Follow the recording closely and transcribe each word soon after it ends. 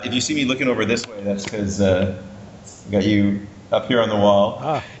If you see me looking over this way, that's because I got you up here on the wall.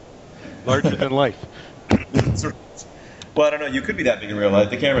 Ah, larger than life. That's right. Well, I don't know. You could be that big in real life.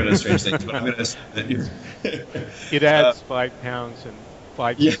 The camera does strange things, but I'm going to assume that you're. It adds 5 pounds and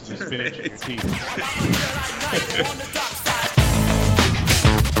 5 Yeah, pieces of spinach in your right. teeth.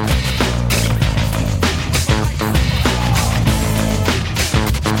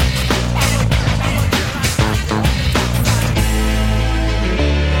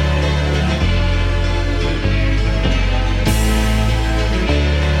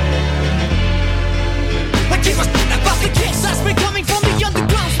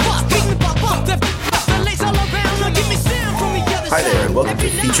 Hi there, and welcome to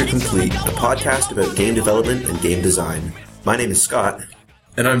Feature Complete, a podcast about game development and game design. My name is Scott.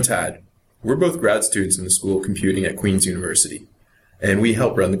 And I'm Tad. We're both grad students in the School of Computing at Queen's University, and we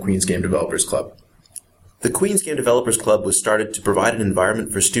help run the Queen's Game Developers Club. The Queen's Game Developers Club was started to provide an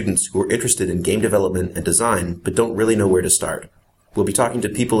environment for students who are interested in game development and design, but don't really know where to start. We'll be talking to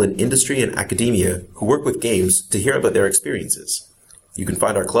people in industry and academia who work with games to hear about their experiences. You can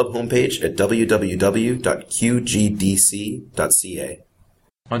find our club homepage at www.qgdc.ca.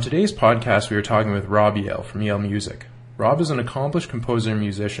 On today's podcast, we are talking with Rob Yale from Yale Music. Rob is an accomplished composer and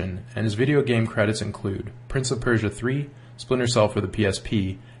musician, and his video game credits include Prince of Persia 3, Splinter Cell for the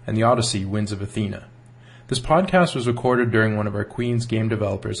PSP, and the Odyssey: Winds of Athena. This podcast was recorded during one of our Queen's Game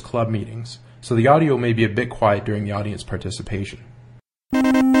Developers Club meetings, so the audio may be a bit quiet during the audience participation.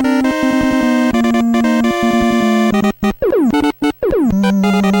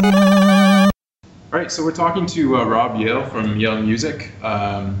 All right, so we're talking to Rob Yale from Yale Music.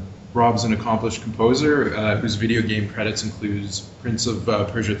 Rob's an accomplished composer whose video game credits includes Prince of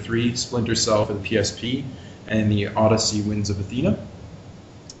Persia 3, Splinter Cell for the PSP, and the Odyssey: Winds of Athena.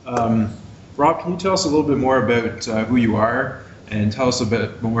 Rob, can you tell us a little bit more about who you are and tell us a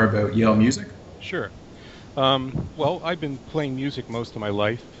bit more about Yale Music? Sure. Well, I've been playing music most of my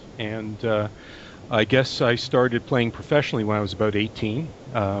life, and I guess I started playing professionally when I was about 18.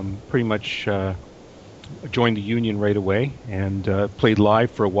 Pretty much joined the union right away and played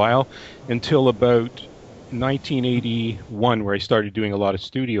live for a while until about 1981, where I started doing a lot of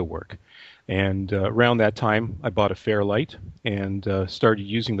studio work. And around that time, I bought a Fairlight and started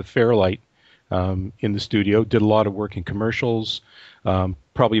using the Fairlight in the studio. Did a lot of work in commercials,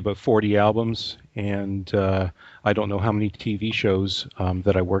 probably about 40 albums, and I don't know how many TV shows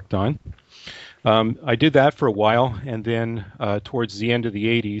that I worked on. I did that for a while, and then towards the end of the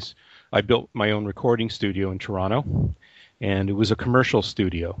 80s, I built my own recording studio in Toronto, and it was a commercial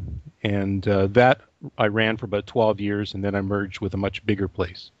studio. And that I ran for about 12 years, and then I merged with a much bigger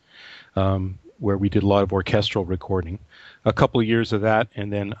place where we did a lot of orchestral recording. A couple of years of that,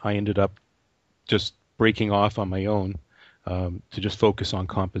 and then I ended up just breaking off on my own to just focus on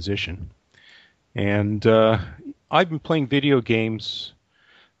composition. And I've been playing video games,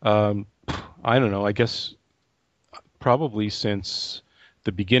 I don't know, I guess probably since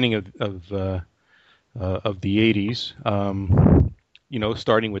the beginning of the 80s,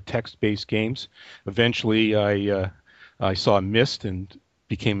 starting with text-based games. Eventually, I saw Myst and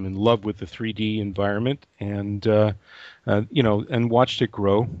became in love with the 3D environment, and and watched it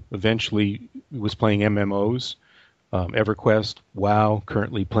grow. Eventually, was playing MMOs, EverQuest, WoW.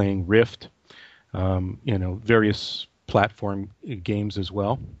 Currently playing Rift. Various platform games as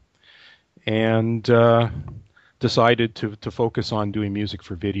well, and decided to focus on doing music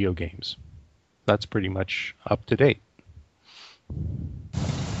for video games. That's pretty much up to date.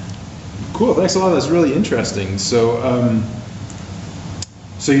 Cool, thanks a lot. That's really interesting. So,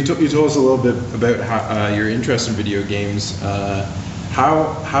 you told us a little bit about how, your interest in video games.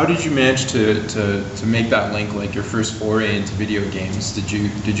 How did you manage to make that link, like your first foray into video games? Did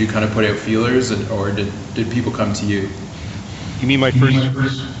you kind of put out feelers, or did people come to you? You mean my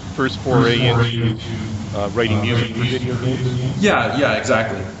first foray into writing music for video games? Yeah,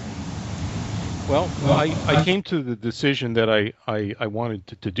 exactly. Well, I came to the decision that I wanted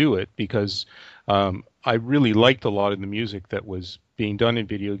to do it because I really liked a lot of the music that was being done in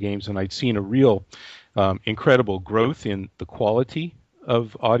video games, and I'd seen a real incredible growth in the quality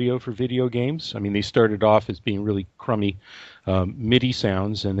of audio for video games. I mean, they started off as being really crummy MIDI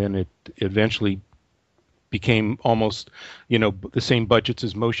sounds, and then it eventually became almost, the same budgets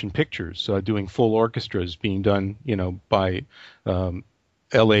as motion pictures, doing full orchestras being done, by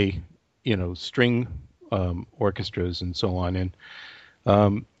LA, string orchestras and so on. And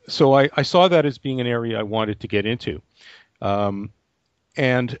so I saw that as being an area I wanted to get into.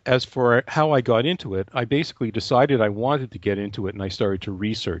 And as for how I got into it, I basically decided I wanted to get into it, and I started to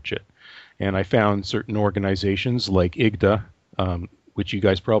research it. And I found certain organizations like IGDA, which you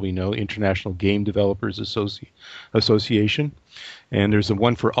guys probably know, International Game Developers Association. And there's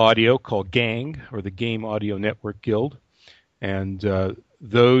one for audio called GANG, or the Game Audio Network Guild. And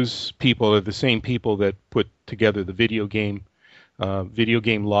those people are the same people that put together the Video Game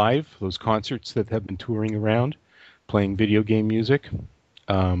Live, those concerts that have been touring around, playing video game music.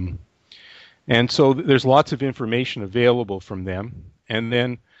 And so there's lots of information available from them. And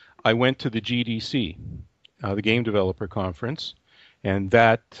then I went to the GDC, the Game Developer Conference, and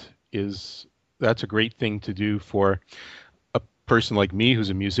that's a great thing to do for a person like me who's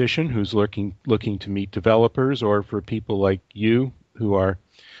a musician who's looking to meet developers, or for people like you who are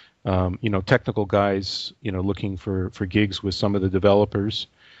technical guys, looking for gigs with some of the developers.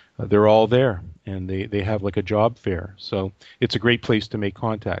 They're all there, and they have like a job fair. So it's a great place to make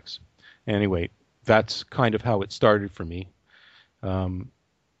contacts. Anyway, that's kind of how it started for me.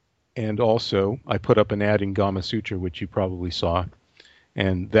 And also, I put up an ad in Gamasutra, which you probably saw,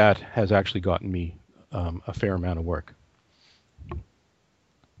 and that has actually gotten me a fair amount of work.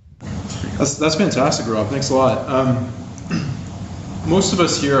 That's fantastic, Rob. Thanks a lot. Most of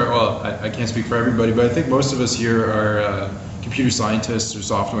us here, well, I can't speak for everybody, but I think most of us here are computer scientists or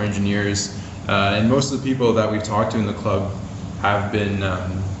software engineers, and most of the people that we've talked to in the club have been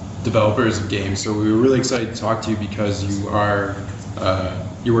developers of games. So we were really excited to talk to you because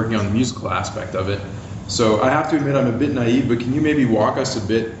you're working on the musical aspect of it. So I have to admit I'm a bit naive, but can you maybe walk us a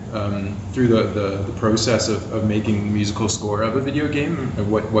bit through the process of making a musical score of a video game,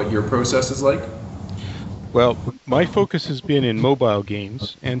 and what your process is like? Well, my focus has been in mobile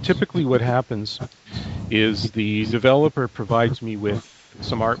games, and typically what happens is the developer provides me with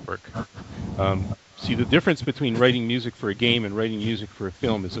some artwork. See, the difference between writing music for a game and writing music for a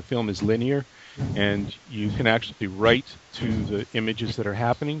film is linear, and you can actually write to the images that are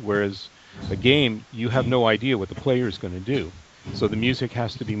happening, whereas a game, you have no idea what the player is going to do. So the music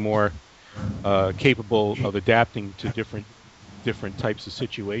has to be more capable of adapting to different types of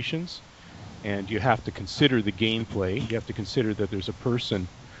situations, and you have to consider the gameplay. You have to consider that there's a person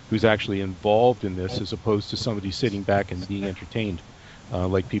who's actually involved in this, as opposed to somebody sitting back and being entertained,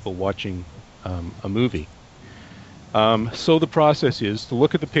 like people watching a movie. So the process is to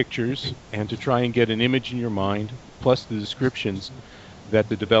look at the pictures and to try and get an image in your mind, plus the descriptions that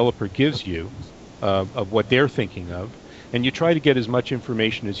the developer gives you of what they're thinking of, and you try to get as much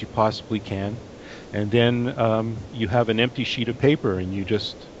information as you possibly can, and then you have an empty sheet of paper and you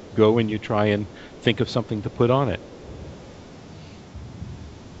just go and you try and think of something to put on it.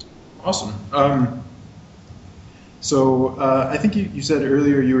 Awesome. So I think you said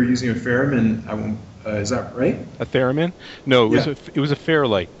earlier you were using a Theremin. Is that right? A Theremin? No, it was a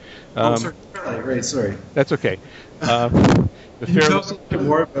Fairlight. Sorry, Fairlight. Right. Sorry. That's okay. Can you tell us a bit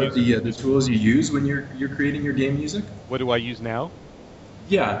more about the tools you use when you're creating your game music? What do I use now?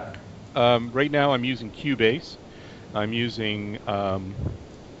 Yeah. Right now I'm using Cubase. I'm using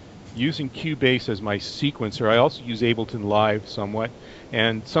Cubase as my sequencer. I also use Ableton Live somewhat,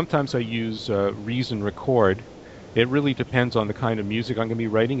 and sometimes I use Reason Record. It really depends on the kind of music I'm going to be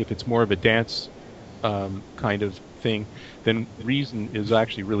writing. If it's more of a dance kind of thing, then Reason is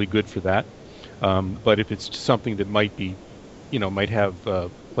actually really good for that. But if it's something that might be, might have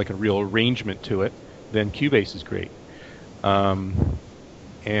like a real arrangement to it, then Cubase is great.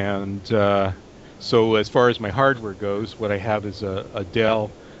 So as far as my hardware goes, what I have is a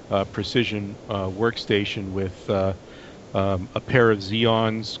Dell Precision workstation with a pair of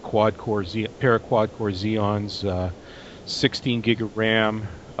Xeons, quad-core Xeons, 16 gig of RAM.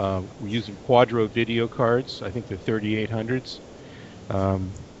 We're using Quadro video cards. I think they're 3800s.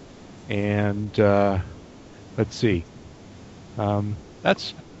 Let's see.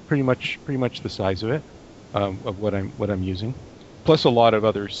 That's pretty much the size of it, of what I'm using. Plus a lot of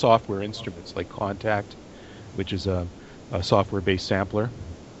other software instruments like Contact, which is a software-based sampler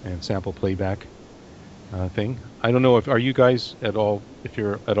and sample playback thing. I don't know if you guys if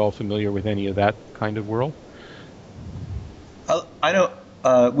you're at all familiar with any of that kind of world. I know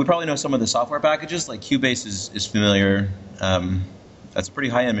we probably know some of the software packages. Like Cubase is familiar. That's a pretty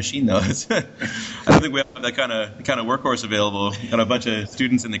high-end machine, though. I don't think we have that kind of workhorse available. Got a bunch of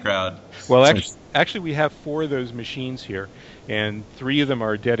students in the crowd. Well, actually, we have 4 of those machines here, and 3 of them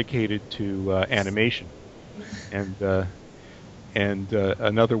are dedicated to animation, and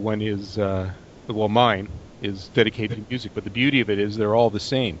another one is mine is dedicated to music. But the beauty of it is they're all the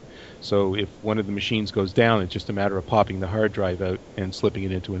same. So if one of the machines goes down, it's just a matter of popping the hard drive out and slipping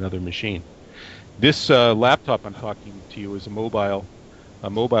it into another machine. This laptop I'm talking to you is a mobile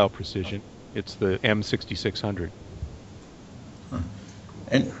Precision. It's the M6600.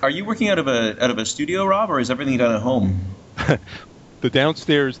 And are you working out of a studio, Rob, or is everything done at home? The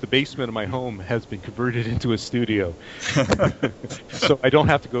downstairs, the basement of my home has been converted into a studio. So I don't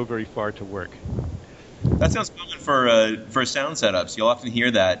have to go very far to work. That sounds common for sound setups. You'll often hear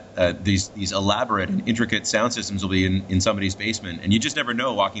that these elaborate and intricate sound systems will be in somebody's basement, and you just never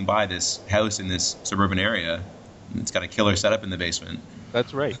know walking by this house in this suburban area. It's got a killer setup in the basement.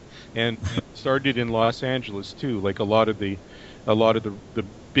 That's right, and it started in Los Angeles too. Like a lot of the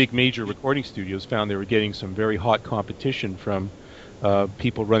big major recording studios found they were getting some very hot competition from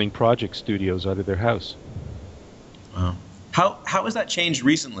people running project studios out of their house. Wow. How has that changed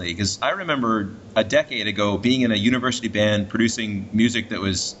recently? Because I remember a decade ago being in a university band producing music that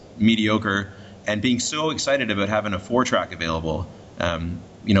was mediocre and being so excited about having a 4-track available.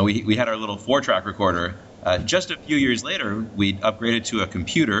 We had our little 4-track recorder. Just a few years later, we upgraded to a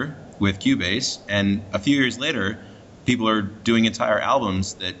computer with Cubase, and a few years later, people are doing entire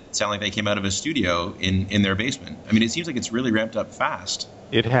albums that sound like they came out of a studio in their basement. I mean, it seems like it's really ramped up fast.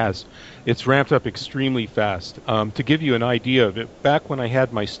 It has. It's ramped up extremely fast. To give you an idea of it, back when I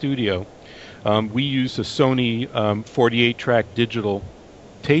had my studio, we used a Sony 48-track digital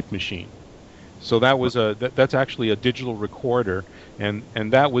tape machine. So that was that's actually a digital recorder, and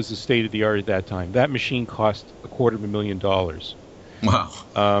that was the state of the art at that time. That machine cost $250,000.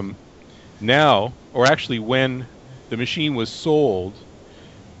 Wow. Now, or actually when the machine was sold,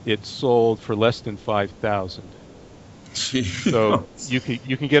 it sold for less than $5,000. So you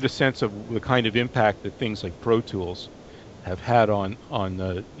can get a sense of the kind of impact that things like Pro Tools have had on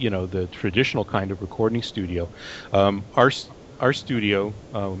the traditional kind of recording studio. Our studio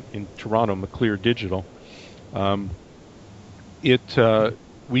in Toronto, McClear Digital,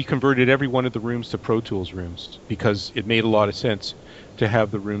 we converted every one of the rooms to Pro Tools rooms because it made a lot of sense to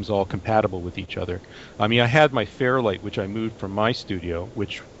have the rooms all compatible with each other. I mean, I had my Fairlight, which I moved from my studio,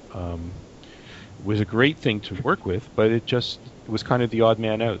 which was a great thing to work with, but it was kind of the odd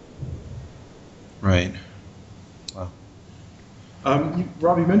man out. Right. Wow.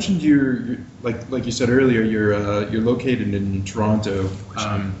 Rob, you mentioned you're like you said earlier, you're located in Toronto.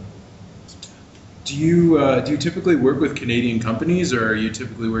 Do you typically work with Canadian companies, or are you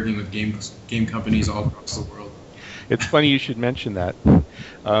typically working with game companies all across the world? It's funny you should mention that.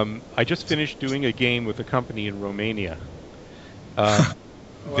 I just finished doing a game with a company in Romania.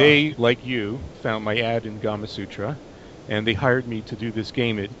 They, like you, found my ad in Gamasutra, and they hired me to do this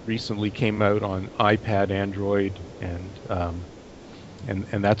game. It recently came out on iPad, Android, and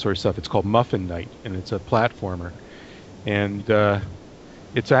that sort of stuff. It's called Muffin Night, and it's a platformer. And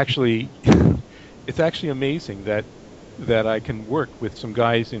it's actually amazing that I can work with some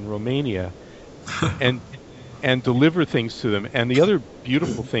guys in Romania and deliver things to them. And the other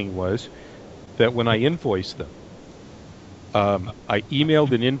beautiful thing was that when I invoiced them, I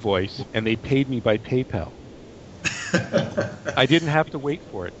emailed an invoice, and they paid me by PayPal. I didn't have to wait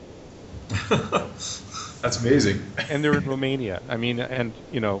for it. That's amazing. And they're in Romania. I mean, and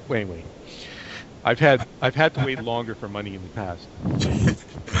anyway, I've had to wait longer for money in the past.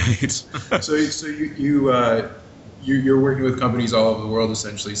 Right. So you're working with companies all over the world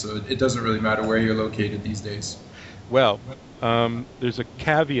essentially. So it doesn't really matter where you're located these days. Well, there's a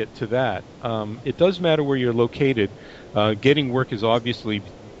caveat to that. It does matter where you're located. Getting work is obviously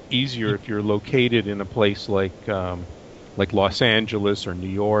easier if you're located in a place like Los Angeles or New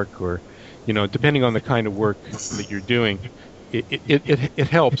York, or depending on the kind of work that you're doing. It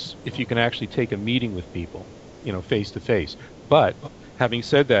helps if you can actually take a meeting with people, face to face. But having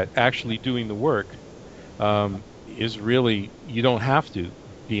said that, actually doing the work is really, you don't have to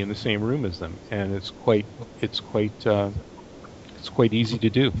be in the same room as them, and it's quite easy to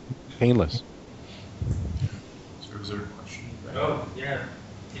do, painless. Is there a question? Oh, yeah.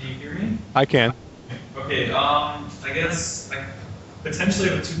 Can you hear me? I can. Okay, I guess I potentially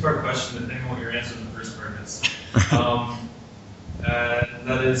have a two-part question, depending on what your answer to the first part is. And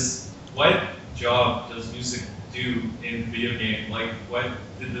that is, what job does music do in video game? Like, what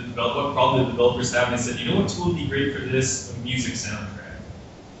problem did the developers have? And they said, what tool would be great for this? A music soundtrack.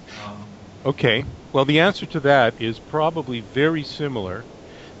 Okay. Well, the answer to that is probably very similar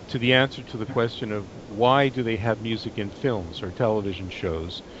to the answer to the question of why do they have music in films or television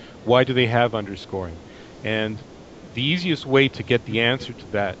shows? Why do they have underscoring? And the easiest way to get the answer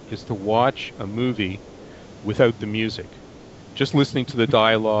to that is to watch a movie without the music. Just listening to the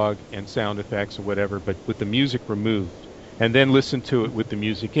dialogue and sound effects or whatever, but with the music removed. And then listen to it with the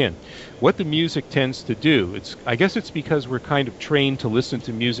music in. What the music tends to do, I guess it's because we're kind of trained to listen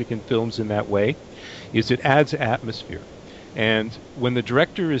to music in films in that way, is it adds atmosphere. And when the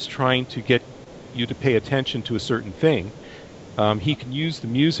director is trying to get you to pay attention to a certain thing, he can use the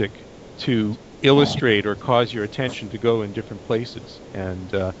music to illustrate or cause your attention to go in different places.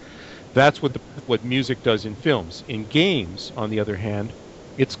 And that's what music does in films. In games, on the other hand,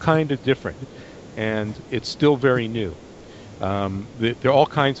 it's kind of different, and it's still very new. There are all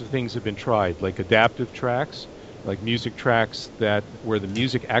kinds of things have been tried, like adaptive tracks, like music tracks where the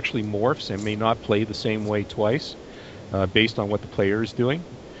music actually morphs and may not play the same way twice, based on what the player is doing.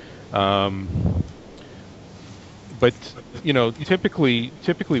 But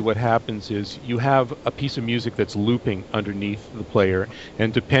typically what happens is you have a piece of music that's looping underneath the player,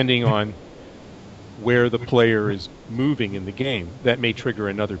 and depending on where the player is moving in the game, that may trigger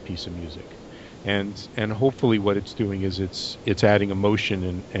another piece of music. And hopefully what it's doing is it's adding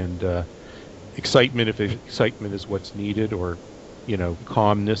emotion and excitement if excitement is what's needed, or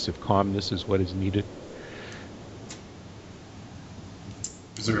calmness if calmness is what is needed.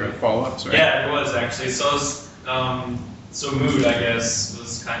 Is there a follow-up? Sorry. Yeah, it was actually. So mood, I guess,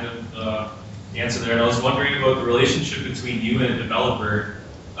 was kind of the answer there. And I was wondering about the relationship between you and a developer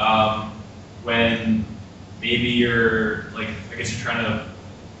when maybe you're like, I guess you're trying to.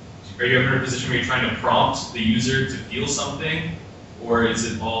 Are you ever in a position where you're trying to prompt the user to feel something, or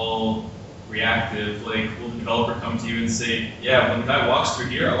is it all reactive? Like, will the developer come to you and say, "Yeah, when the guy walks through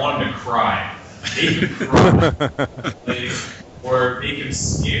here, I want him to cry. Make him cry." Or make him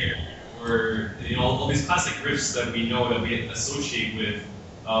scared, or all these classic riffs that we know that we associate with,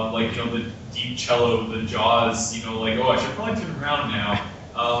 the deep cello, the Jaws. Like, oh, I should probably turn around now.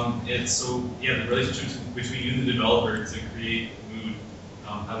 And so, yeah, the relationship between you and the developer to create mood.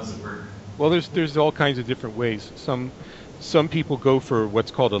 How does it work? Well, there's all kinds of different ways. Some people go for what's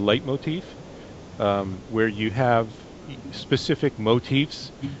called a leitmotif, where you have specific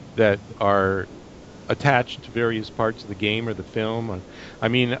motifs that are attached to various parts of the game or the film. I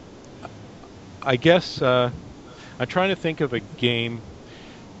mean, I guess I'm trying to think of a game.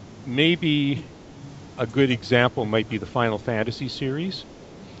 Maybe a good example might be the Final Fantasy series.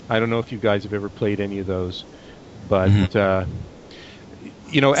 I don't know if you guys have ever played any of those, but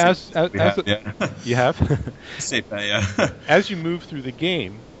you have. Safe bet, yeah. As you move through the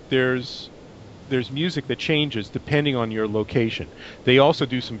game, there's music that changes depending on your location. They also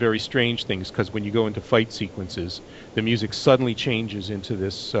do some very strange things, because when you go into fight sequences, the music suddenly changes into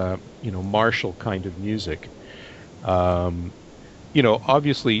this, martial kind of music.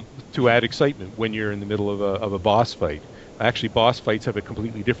 Obviously to add excitement when you're in the middle of a boss fight. Actually, boss fights have a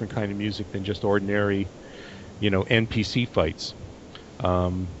completely different kind of music than just ordinary, NPC fights.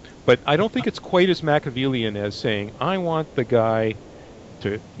 But I don't think it's quite as Machiavellian as saying, I want the guy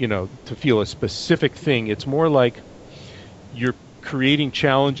to feel a specific thing. It's more like you're creating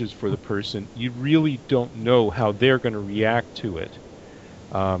challenges for the person. You really don't know how they're going to react to it.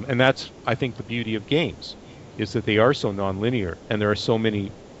 And that's, I think, the beauty of games, is that they are so nonlinear, and there are so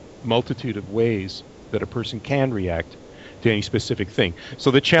many multitude of ways that a person can react to any specific thing. So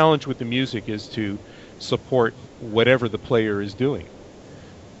the challenge with the music is to support whatever the player is doing.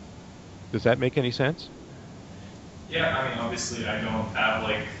 Does that make any sense? Yeah, I mean, obviously I don't have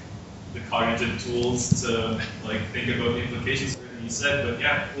the cognitive tools to think about the implications of everything you said, but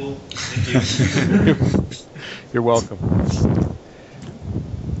yeah, cool. Thank you. You're welcome.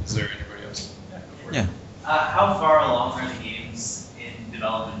 Is there anybody else? Yeah. How far along are the games in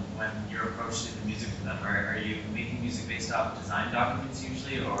development when your approach to the music for them? Are you making music based off design documents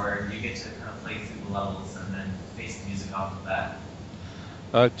usually, or do you get to kind of play through the levels and then base the music off of that?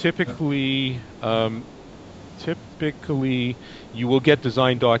 Typically, you will get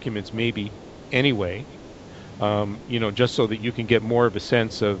design documents maybe anyway, just so that you can get more of a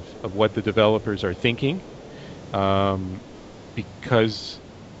sense of what the developers are thinking, because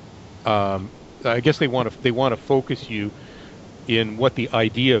I guess they want to focus you in what the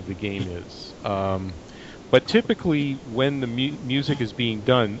idea of the game is. But typically, when the music is being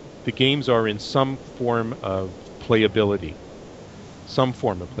done, the games are in some form of playability.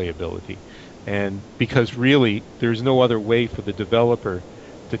 And because really there's no other way for the developer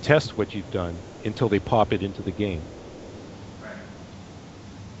to test what you've done until they pop it into the game. Right.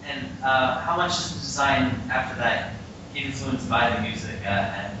 And how much is the design after that influenced by the music?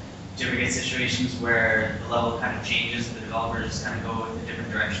 And do you ever get situations where the level kind of changes and the developers kind of go in a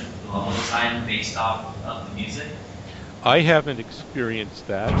different direction with the level design based off of the music? I haven't experienced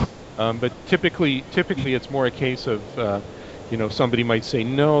that, but typically it's more a case of somebody might say,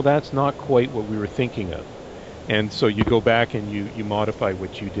 no, that's not quite what we were thinking of. And so you go back and you modify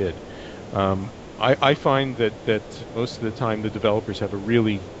what you did. I find that most of the time the developers have a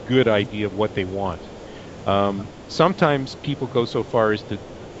really good idea of what they want. Sometimes people go so far as to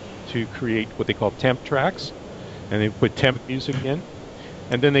create what they call temp tracks, and they put temp music in,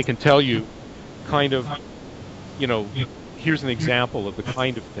 and then they can tell you kind of, here's an example of the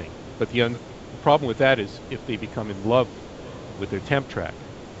kind of thing. But the problem with that is if they become in love with their temp track.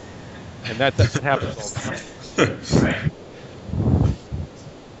 And that's what happens all the time.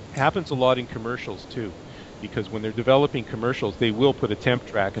 Happens a lot in commercials too, because when they're developing commercials, they will put a temp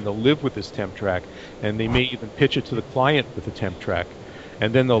track and they'll live with this temp track, and they may even pitch it to the client with a temp track,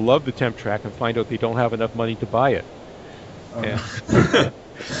 and then they'll love the temp track and find out they don't have enough money to buy it.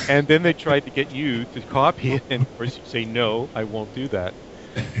 And then they try to get you to copy it, and of course you say, no, I won't do that.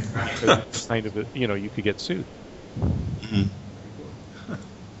 Because it's kind of you could get sued. Mm-hmm.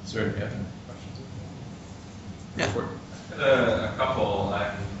 Sorry, do you have any questions? Yeah. A couple.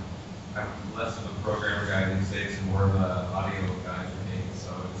 I'm less of a programmer guy these days and more of an audio guy for games,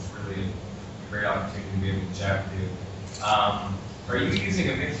 so it's really a great opportunity to be able to chat with you. Are you using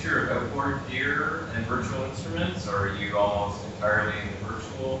a mixture of outboard gear and virtual instruments, or are you almost entirely in the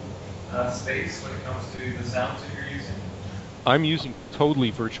virtual space when it comes to the sounds that you're using? I'm using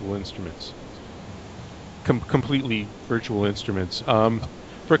totally virtual instruments. Completely virtual instruments.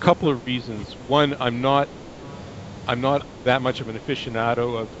 For a couple of reasons. One, I'm not that much of an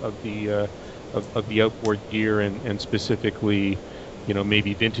aficionado of the outboard gear and specifically,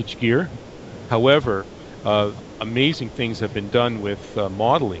 maybe vintage gear. However, amazing things have been done with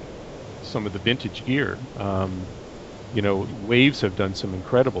modeling some of the vintage gear. Waves have done some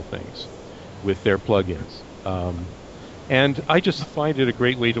incredible things with their plugins. And I just find it a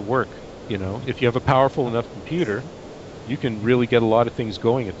great way to work. If you have a powerful enough computer, you can really get a lot of things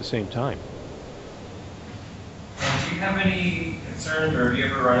going at the same time. And do you have any concerns, or have you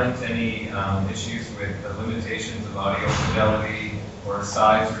ever run into any issues with the limitations of audio fidelity or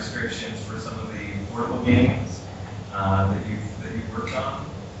size restrictions for some of the portable games that you've worked on?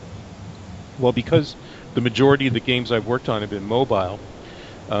 Well, because the majority of the games I've worked on have been mobile,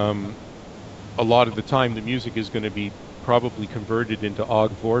 a lot of the time the music is going to be probably converted into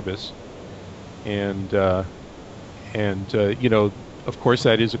Ogg Vorbis, and of course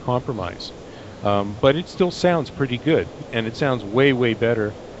that is a compromise. But it still sounds pretty good, and it sounds way, way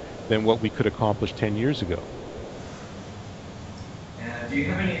better than what we could accomplish 10 years ago. And do you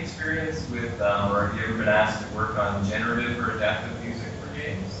have any experience with, or have you ever been asked to work on generative or adaptive music for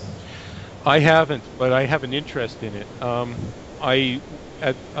games? I haven't, but I have an interest in it.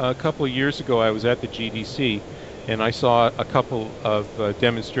 A couple of years ago, I was at the GDC, and I saw a couple of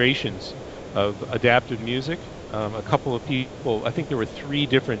demonstrations of adaptive music. A couple of people, I think there were 3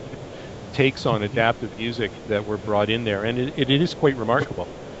 different takes on adaptive music that were brought in there, and it is quite remarkable.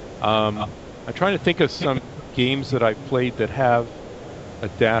 I'm trying to think of some games that I've played that have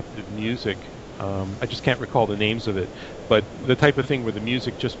adaptive music. I just can't recall the names of it, but the type of thing where the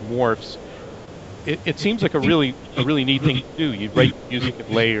music just morphs. It seems like a really neat thing to do. You write music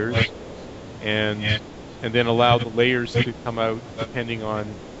in layers, and then allow the layers to come out depending on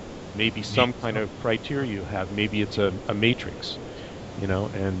maybe some kind of criteria you have. Maybe it's a matrix,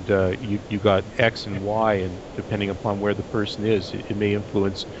 and you got X and Y, and depending upon where the person is, it may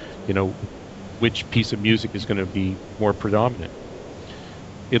influence, which piece of music is going to be more predominant.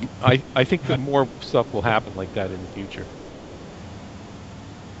 I think that more stuff will happen like that in the future.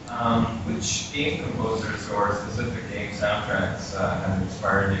 Which game composers or specific game soundtracks have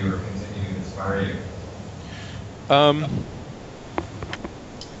inspired you or continue to inspire you?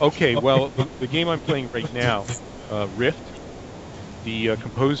 Okay, well, the game I'm playing right now, Rift, the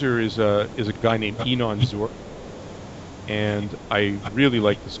composer is a guy named Enon Zur, and I really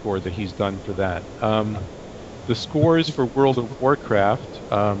like the score that he's done for that. The scores for World of Warcraft,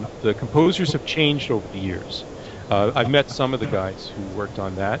 the composers have changed over the years. I've met some of the guys who worked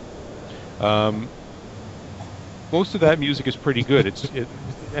on that. Most of that music is pretty good.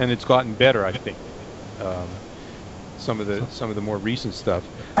 And it's gotten better, I think. Some of the more recent stuff.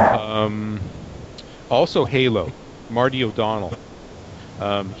 Also, Halo, Marty O'Donnell.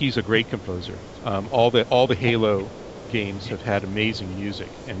 He's a great composer. All the Halo games have had amazing music,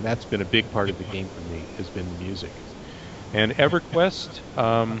 and that's been a big part of the game for me. Has been the music. And EverQuest,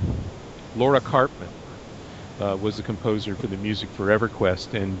 Laura Karpman was the composer for the music for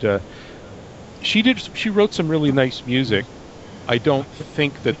EverQuest, and she wrote some really nice music. I don't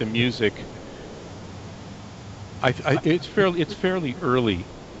think that the music. It's fairly early.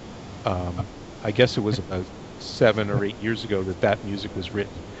 I guess it was about 7 or 8 years ago that music was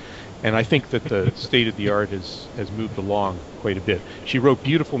written, and I think that the state of the art has moved along quite a bit. She wrote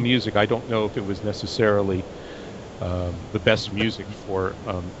beautiful music. I don't know if it was necessarily the best music for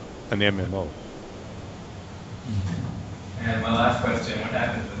an MMO. And my last question: what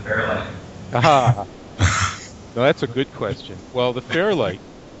happened to the Fairlight? Aha. No, that's a good question. Well, the Fairlight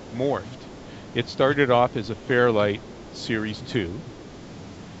morphed. It started off as a Fairlight Series 2,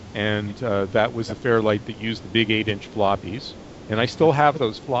 and that was a Fairlight that used the big 8-inch floppies. And I still have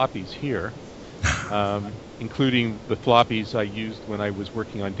those floppies here, including the floppies I used when I was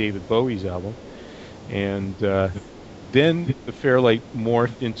working on David Bowie's album. And then the Fairlight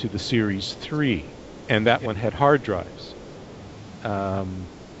morphed into the Series 3, and that one had hard drives.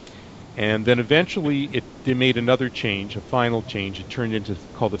 And then eventually they made another change, a final change. It turned into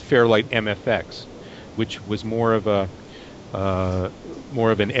called the Fairlight MFX, which was more of an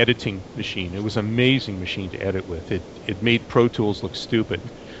editing machine. It was an amazing machine to edit with. It made Pro Tools look stupid,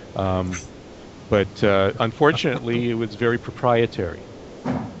 but unfortunately it was very proprietary,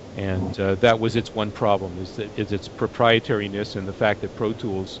 and that was its one problem, is its proprietariness and the fact that Pro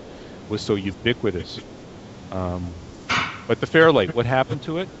Tools was so ubiquitous. But the Fairlight, what happened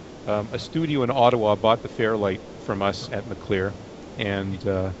to it? A studio in Ottawa bought the Fairlight from us at Maclear,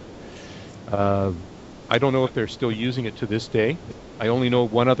 and I don't know if they're still using it to this day. I only know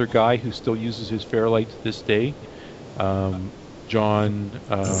one other guy who still uses his Fairlight to this day. John,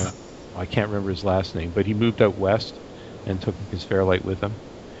 I can't remember his last name, but he moved out west and took his Fairlight with him.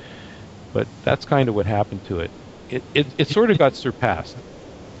 But that's kind of what happened to it. It sort of got surpassed,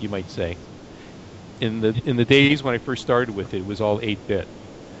 you might say. In the days when I first started with it, it was all 8-bit.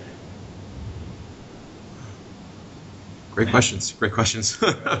 Great questions. Great questions.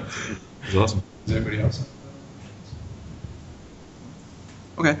 That's awesome. Does anybody else?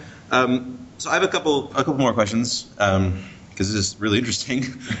 Okay. So I have a couple more questions because this is really interesting.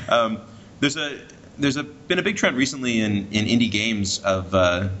 There's been a big trend recently in indie games of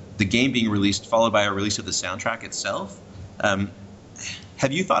the game being released followed by a release of the soundtrack itself.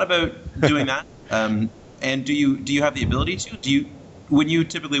 Have you thought about doing that? And do you have the ability to? When you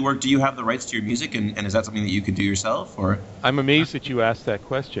typically work, do you have the rights to your music, and is that something that you can do yourself? Or I'm amazed that you asked that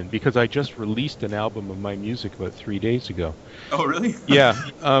question, because I just released an album of my music about 3 days ago. Oh, really? Yeah.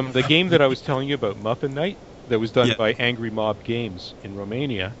 The game that I was telling you about, Muffin Night, that was done Yeah. by Angry Mob Games in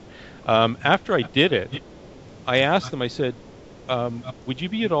Romania. After I did it, I asked them, I said, would you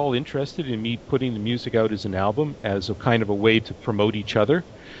be at all interested in me putting the music out as an album as a kind of a way to promote each other?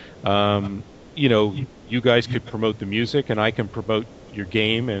 You guys could promote the music and I can promote your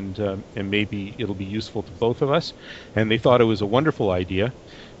game, and maybe it'll be useful to both of us. And they thought it was a wonderful idea.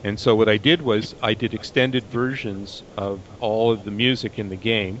 And so what I did was I did extended versions of all of the music in the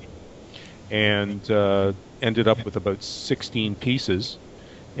game, and ended up with about 16 pieces,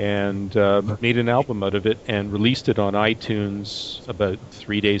 and made an album out of it and released it on iTunes about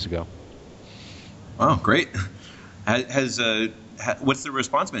 3 days ago. Wow, great. What's the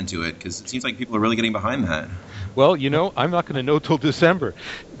response been to it? Because it seems like people are really getting behind that. Well, I'm not going to know till December,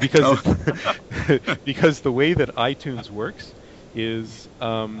 because because the way that iTunes works is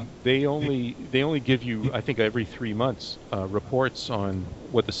they only give you, I think, every 3 months reports on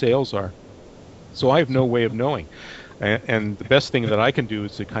what the sales are. So I have no way of knowing. And the best thing that I can do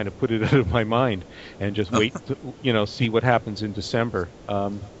is to kind of put it out of my mind and just wait to, see what happens in December.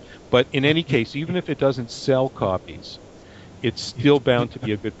 But in any case, even if it doesn't sell copies, it's still bound to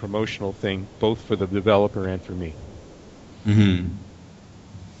be a good promotional thing, both for the developer and for me. Mm-hmm.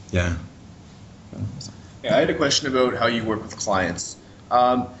 Yeah. Yeah, I had a question about how you work with clients.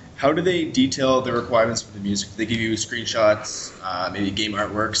 How do they detail the requirements for the music? Do they give you screenshots, maybe game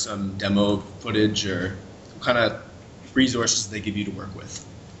artwork, some demo footage, or what kind of resources do they give you to work with?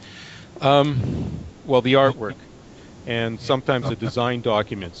 Well, the artwork, and sometimes a design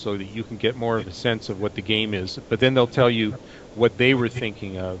document, so that you can get more of a sense of what the game is. But then they'll tell you what they were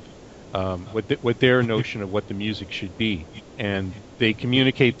thinking of, what their notion of what the music should be, and they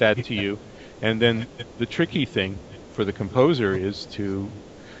communicate that to you. And then the tricky thing for the composer is to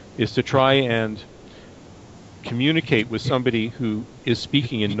try and communicate with somebody who is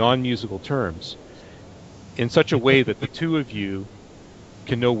speaking in non-musical terms in such a way that the two of you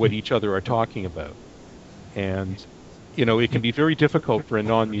can know what each other are talking about. And it can be very difficult for a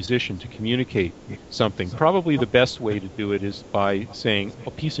non-musician to communicate something. Probably the best way to do it is by saying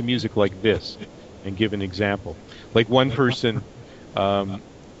a piece of music like this and give an example. Like one person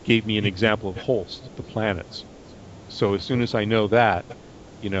gave me an example of Holst, the planets. So as soon as I know that,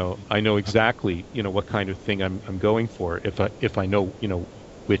 I know exactly, what kind of thing I'm going for. If I know,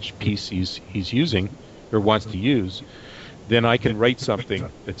 which piece he's using or wants to use, then I can write something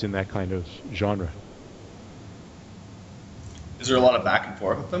that's in that kind of genre. Is there a lot of back and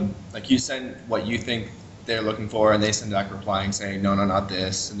forth with them? Like you send what you think they're looking for, and they send back replying saying, no, not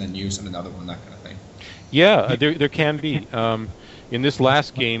this, and then you send another one, that kind of thing? Yeah, there can be. In this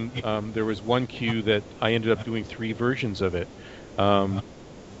last game, there was one cue that I ended up doing 3 versions of it.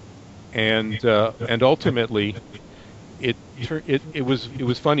 and ultimately, it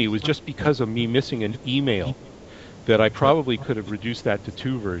was funny. It was just because of me missing an email that I probably could have reduced that to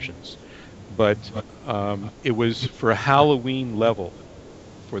 2 versions, but it was for a Halloween level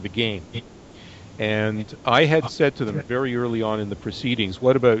for the game. And I had said to them very early on in the proceedings,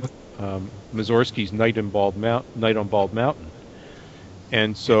 what about Mussorgsky's Night on Bald Mountain?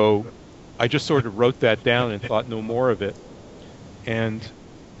 And so I just sort of wrote that down and thought no more of it. And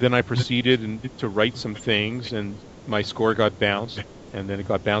then I proceeded to write some things, and my score got bounced, and then it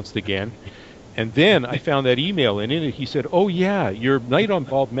got bounced again. And then I found that email, and in it he said, "Oh yeah, your Night on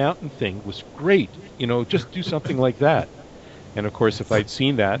Bald Mountain thing was great. Just do something like that." And of course, if I'd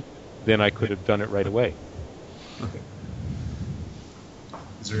seen that, then I could have done it right away. Okay.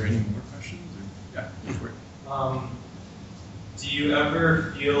 Is there any more questions? Yeah, go for it. Do you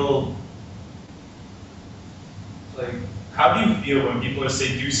ever feel like, how do you feel when people are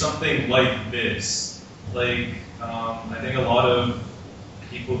saying do something like this? Like, I think a lot of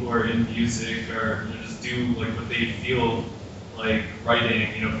people who are in music or just do like what they feel like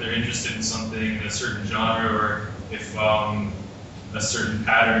writing. If they're interested in something in a certain genre, or if a certain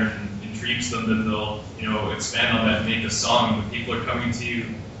pattern intrigues them, then they'll expand on that and make a song. But people are coming to you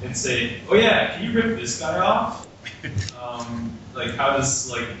and say, "Oh yeah, can you rip this guy off?" How does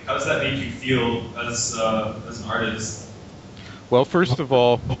that make you feel as an artist? Well, first of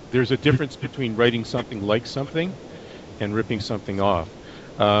all, there's a difference between writing something like something and ripping something off.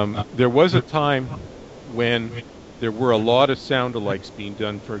 There was a time when there were a lot of sound-alikes being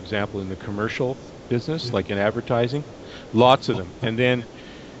done, for example, in the commercial business, like in advertising, lots of them. And then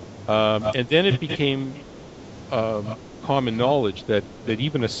it became common knowledge that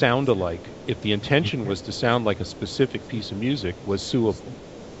even a sound-alike, if the intention was to sound like a specific piece of music, was suable.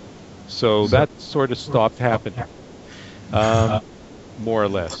 So that sort of stopped happening, more or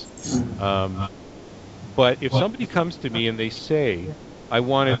less. But if somebody comes to me and they say, "I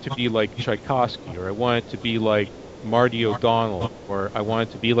want it to be like Tchaikovsky," or "I want it to be like Marty O'Donnell," or "I want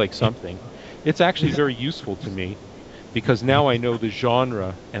it to be like something," it's actually very useful to me, because now I know the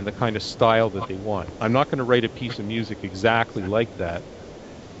genre and the kind of style that they want. I'm not going to write a piece of music exactly like that,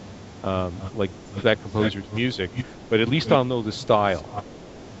 like that composer's music, but at least I'll know the style,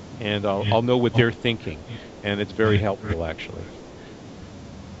 and I'll know what they're thinking, and it's very helpful, actually.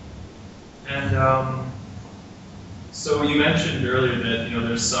 And so you mentioned earlier that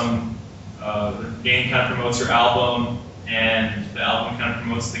there's some the game kind of promotes your album, and the album kind of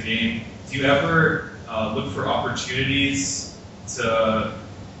promotes the game. Do you ever look for opportunities to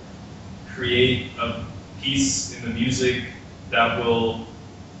create a piece in the music that will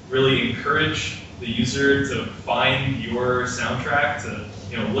really encourage the user to find your soundtrack, to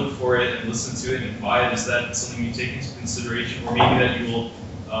look for it and listen to it and buy it? Is that something you take into consideration, or maybe that you will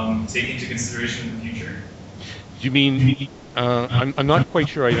take into consideration in the future? Do you mean? I'm not quite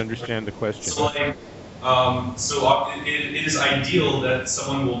sure I understand the question. So it is ideal that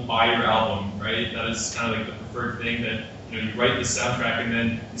someone will buy your album, right? That is kind of like the preferred thing, that you write the soundtrack and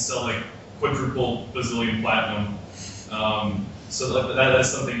then you sell like quadruple bazillion platinum. So that's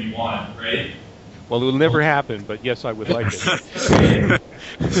something you want, right? Well, it will never happen, but yes, I would like it.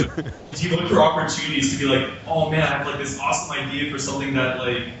 Do you look for opportunities to be like, "Oh man, I have like this awesome idea for something that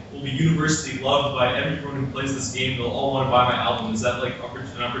like will be universally loved by everyone who plays this game. They'll all want to buy my album." Is that like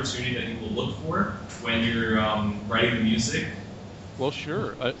an opportunity that you will look for when you're writing the music? Well,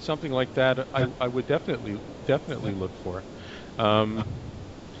 sure. Something like that, I would definitely look for.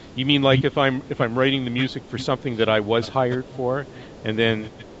 You mean like if I'm writing the music for something that I was hired for, and then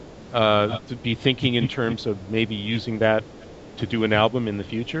to be thinking in terms of maybe using that to do an album in the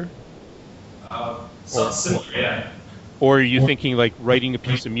future? Similar, yeah. Or are you thinking like writing a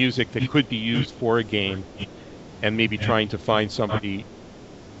piece of music that could be used for a game, and maybe trying to find somebody,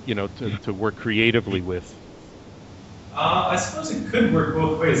 to work creatively with? I suppose it could work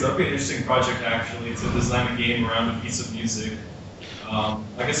both ways. That would be an interesting project, actually, to design a game around a piece of music. I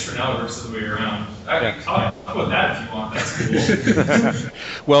guess for now it works the other way around. Talk about that if you want. That's cool.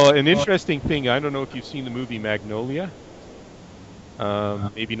 Well, an interesting thing, I don't know if you've seen the movie Magnolia.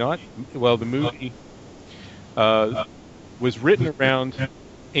 Maybe not. Well, the movie was written around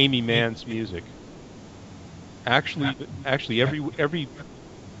Amy Mann's music. Actually, every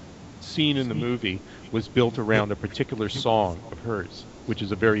scene in the movie was built around a particular song of hers, which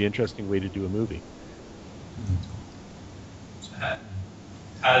is a very interesting way to do a movie.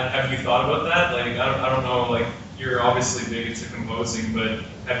 Have you thought about that? Like, I don't know, like, you're obviously big into composing, but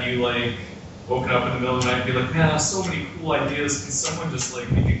have you, like, woken up in the middle of the night and be like, "Man, I have so many cool ideas. Can someone just,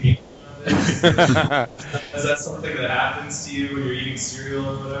 like, make a game around it? Is that something that happens to you when you're eating cereal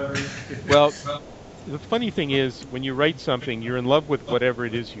or whatever? Well, the funny thing is, when you write something, you're in love with whatever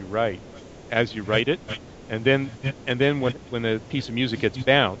it is you write as you write it, and then when a piece of music gets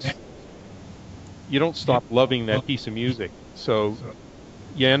bounced, you don't stop loving that piece of music. So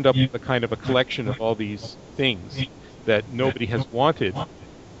you end up with a kind of a collection of all these things that nobody has wanted,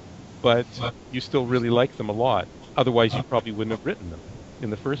 but you still really like them a lot. Otherwise, you probably wouldn't have written them in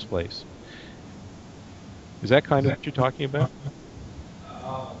the first place. Is that kind of what you're talking about?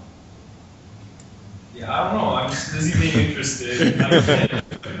 Yeah, I don't know. I'm just busy being interested. I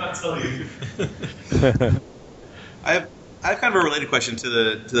cannot tell you. I have kind of a related question to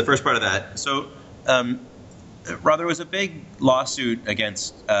the first part of that. So, Rob, there was a big lawsuit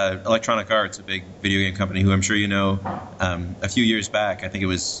against Electronic Arts, a big video game company who I'm sure you know, a few years back. I think it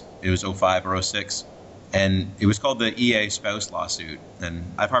was 05 or 06. And it was called the EA Spouse lawsuit. And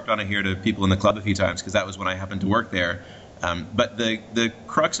I've harped on it here to people in the club a few times because that was when I happened to work there. But the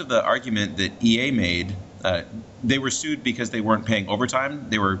crux of the argument that EA made, they were sued because they weren't paying overtime.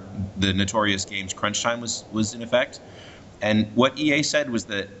 The notorious games crunch time was in effect. And what EA said was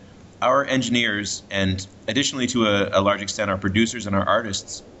that our engineers, and additionally to a large extent our producers and our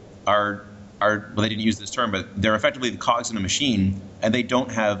artists, are well, they didn't use this term, but they're effectively the cogs in a machine, and they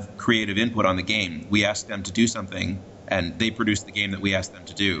don't have creative input on the game. We ask them to do something, and they produce the game that we ask them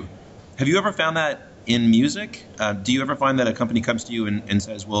to do. Have you ever found that in music? Do you ever find that a company comes to you and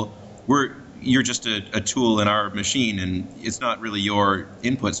says, well, you're just a tool in our machine, and it's not really your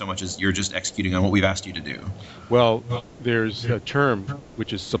input so much as you're just executing on what we've asked you to do? Well, there's a term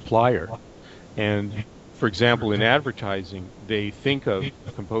which is supplier. And, for example, in advertising, they think of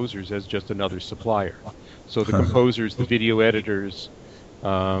composers as just another supplier. So the composers, the video editors,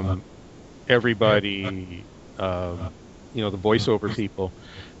 everybody, the voiceover people,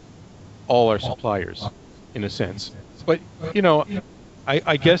 all are suppliers, in a sense. But,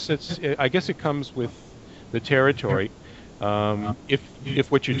 I guess it comes with the territory.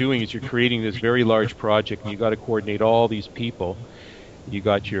 If what you're doing is you're creating this very large project and you got to coordinate all these people, you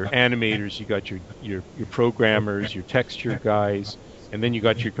got your animators, you got your programmers, your texture guys, and then you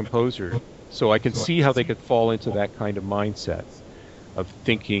got your composer. So I can see how they could fall into that kind of mindset of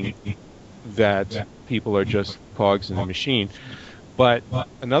thinking that people are just cogs in the machine. But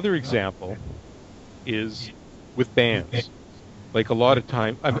another example is with bands. Like a lot of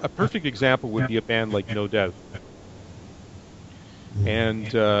time, a perfect example would be a band like No Doubt. And,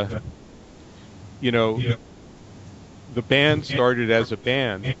 the band started as a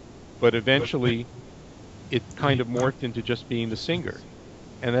band, but eventually it kind of morphed into just being the singer.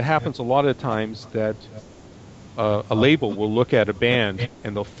 And it happens a lot of times that a label will look at a band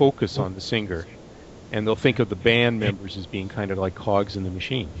and they'll focus on the singer. And they'll think of the band members as being kind of like cogs in the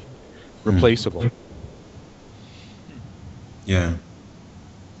machine, replaceable. Yeah.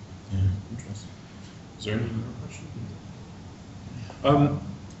 Interesting. Is there any other question?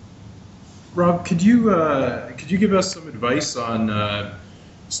 Rob, could you give us some advice on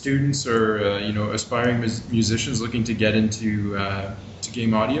students or aspiring musicians looking to get into to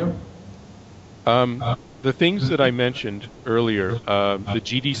game audio? The things that I mentioned earlier, the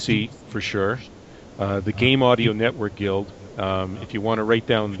GDC for sure, the Game Audio Network Guild. If you want to write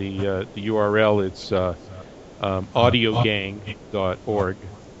down the URL, it's audiogang.org,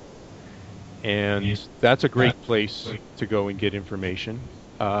 and that's a great place to go and get information.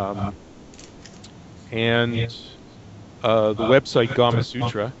 And the website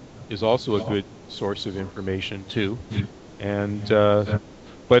Gamasutra is also a good source of information too. And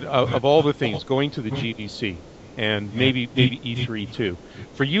but of all the things, going to the GDC and maybe E3 too.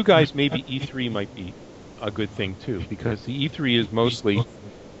 For you guys, maybe E3 might be a good thing too, because the E3 is mostly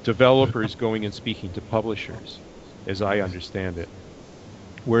developers going and speaking to publishers, as I understand it.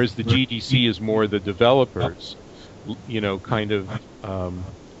 Whereas the GDC is more the developers, kind of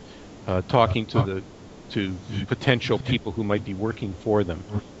talking to potential people who might be working for them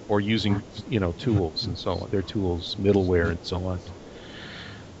or using, tools and so on, their tools, middleware and so on.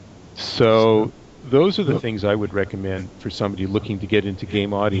 So those are the things I would recommend for somebody looking to get into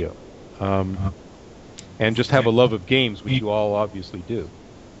game audio. And just have a love of games, which you all obviously do.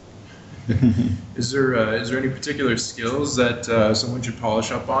 Is there any particular skills that someone should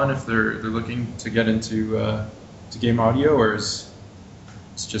polish up on if they're looking to get into to game audio, or is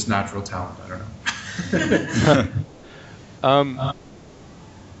it's just natural talent? I don't know.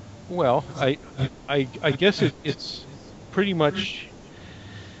 Well, I guess it's pretty much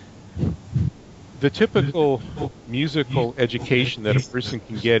the typical musical education that a person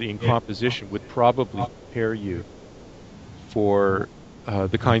can get in composition would probably prepare you for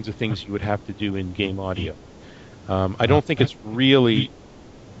the kinds of things you would have to do in game audio. I don't think it's really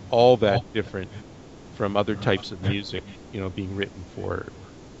all that different from other types of music, being written for,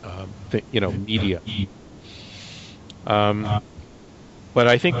 media. But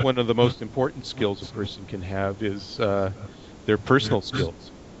I think one of the most important skills a person can have is their personal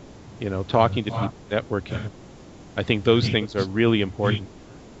skills. Talking to people, networking. I think those things are really important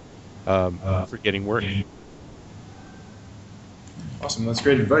for getting work. Awesome, that's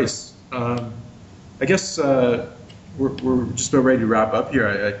great advice. I guess we're just about ready to wrap up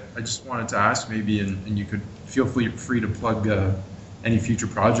here. I just wanted to ask maybe, and you could feel free to plug any future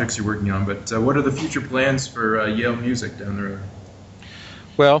projects you're working on, but what are the future plans for Yale Music down the road?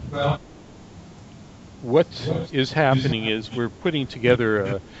 Well, what is happening is we're putting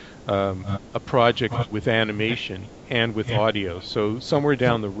together a project with animation and with audio. So somewhere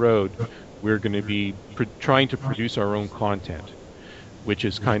down the road, we're going to be trying to produce our own content, which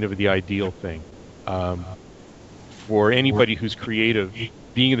is kind of the ideal thing. For anybody who's creative,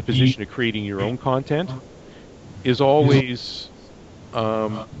 being in the position of creating your own content is always,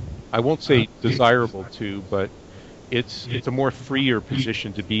 I won't say desirable to, but it's a more freer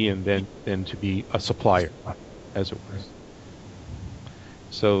position to be in than to be a supplier, as it were.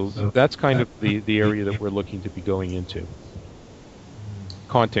 So that's kind of the area that we're looking to be going into.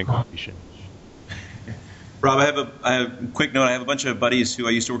 Content creation. Rob, I have a quick note. I have a bunch of buddies who I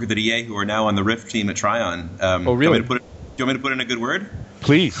used to work with at EA who are now on the Rift team at Tryon. Oh, really? Do you want me to put in a good word?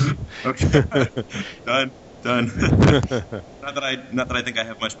 Please. Okay. Done. Not that I think I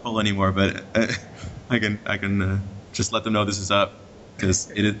have much pull anymore, but I can just let them know this is up, because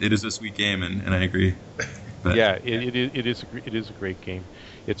it is a sweet game, and I agree. But, yeah, it is a great game.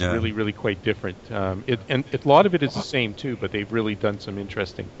 It's really, really quite different. And a lot of it is the same too, but they've really done some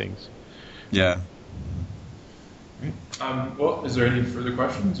interesting things. Yeah. Well, is there any further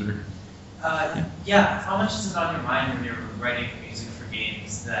questions? Or? Yeah. How much is it on your mind when you're writing music for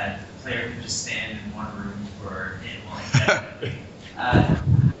games that the player can just stand in one room for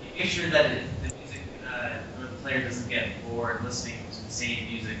make sure that the music or the player doesn't get bored listening to the same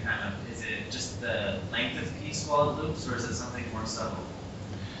music? Is it just the length of the piece while it loops, or is it something more subtle?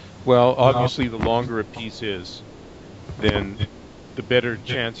 Well, obviously, the longer a piece is, then the better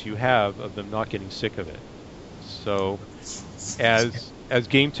chance you have of them not getting sick of it. So, as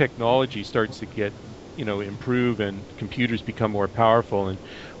game technology starts to get, improve, and computers become more powerful, and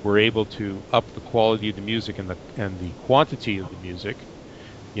we're able to up the quality of the music and the quantity of the music,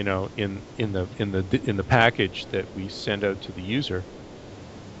 in the package that we send out to the user.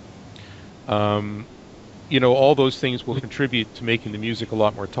 All those things will contribute to making the music a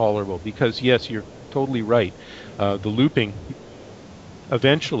lot more tolerable. Because yes, you're totally right. The looping,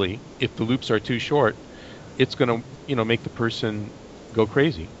 eventually, if the loops are too short, it's going to, make the person go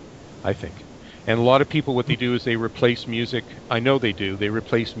crazy, I think. And a lot of people, what they do is they replace music. I know they do. They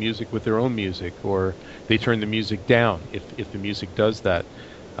replace music with their own music, or they turn the music down if the music does that.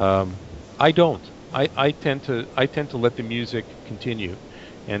 I don't. I tend to let the music continue,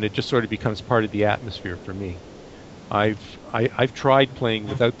 and it just sort of becomes part of the atmosphere for me. I've tried playing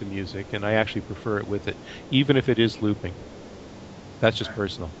without the music, and I actually prefer it with it, even if it is looping. That's just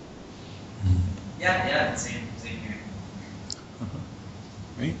personal. Yeah, same here.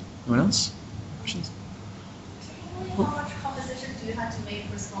 Great. Anyone else? Questions? How much composition do you have to make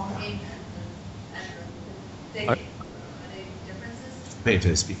for small game and big game? Are there differences? Pay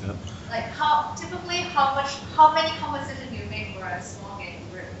to speak up. Like how many composition do you make for a small game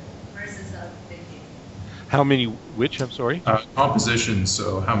versus a big game? How many? Which? I'm sorry. Composition.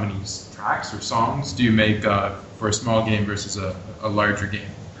 So how many tracks or songs do you make for a small game versus a larger game?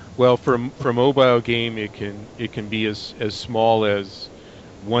 Well, for a mobile game, it can be as small as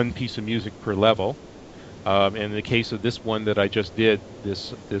one piece of music per level. And in the case of this one that I just did,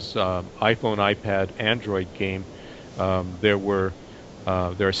 this iPhone, iPad, Android game, there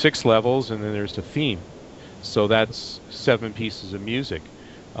are 6 levels, and then there's the theme. So that's 7 pieces of music.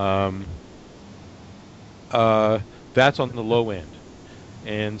 That's on the low end.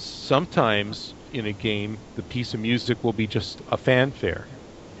 And sometimes in a game, the piece of music will be just a fanfare.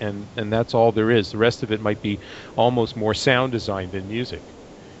 And that's all there is. The rest of it might be almost more sound design than music.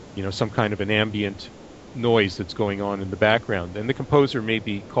 Some kind of an ambient noise that's going on in the background. And the composer may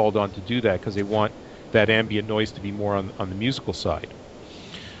be called on to do that because they want that ambient noise to be more on the musical side.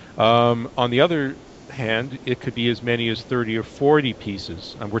 On the other hand, it could be as many as 30 or 40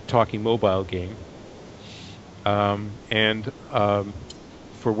 pieces. And we're talking mobile game. For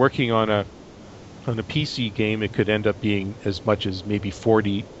working on a PC game, it could end up being as much as maybe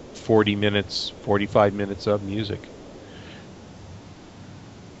 40 minutes, 45 minutes of music.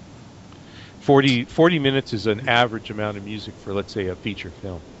 40 minutes is an average amount of music for, let's say, a feature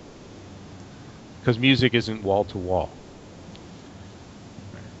film. Because music isn't wall to wall.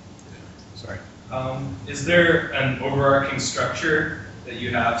 Sorry. Is there an overarching structure that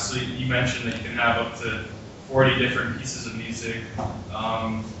you have? So you mentioned that you can have up to 40 different pieces of music,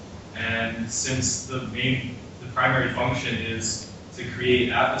 and since the primary function is to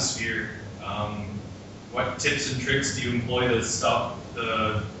create atmosphere, what tips and tricks do you employ to stop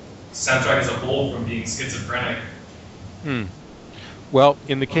the soundtrack as a whole from being schizophrenic? Well,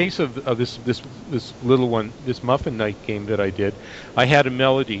 in the case of this little one, this Muffin Night game that I did, I had a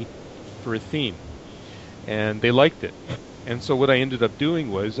melody for a theme, and they liked it. And so what I ended up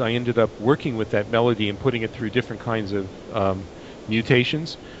doing was I ended up working with that melody and putting it through different kinds of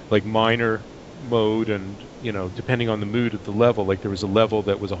mutations, like minor mode, and depending on the mood of the level. Like there was a level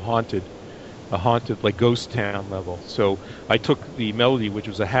that was a haunted like ghost town level. So I took the melody, which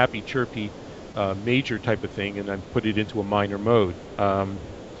was a happy, chirpy, major type of thing, and I put it into a minor mode.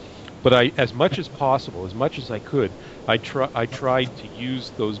 But I, as much as possible, as much as I could, I tried to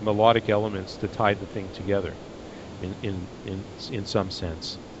use those melodic elements to tie the thing together, in some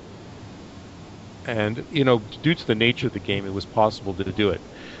sense. And due to the nature of the game, it was possible to do it.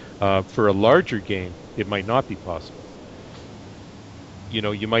 For a larger game, it might not be possible.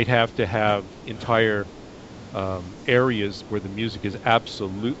 You might have to have entire areas where the music is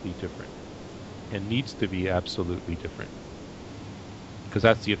absolutely different and needs to be absolutely different, because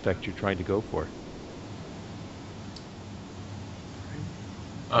that's the effect you're trying to go for.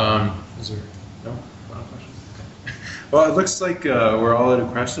 Is there no final questions? Okay. Well, it looks like we're all out of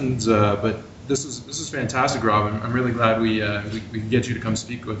questions, but this is fantastic, Rob. I'm really glad we could get you to come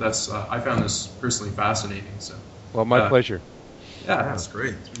speak with us. I found this personally fascinating. So. Well, my pleasure. Yeah, That's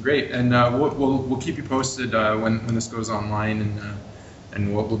great. It's been great, and we'll keep you posted when this goes online,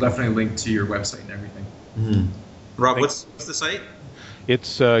 and we'll definitely link to your website and everything. Mm-hmm. Rob, what's the site?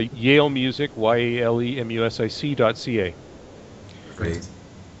 It's Yale Music, YALEMUSIC.ca. Great.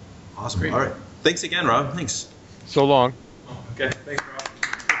 Awesome. Great. All right. Thanks again, Rob. Thanks. So long. Okay, thanks, Rob.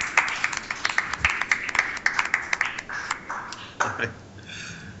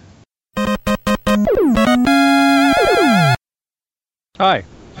 Hi.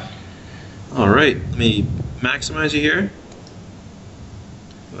 All right. Let me maximize you here.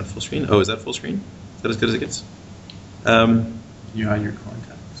 Want full screen? Oh, is that full screen? Is that as good as it gets? You hide your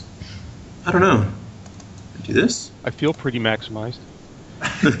contacts. I don't know. Do this? I feel pretty maximized.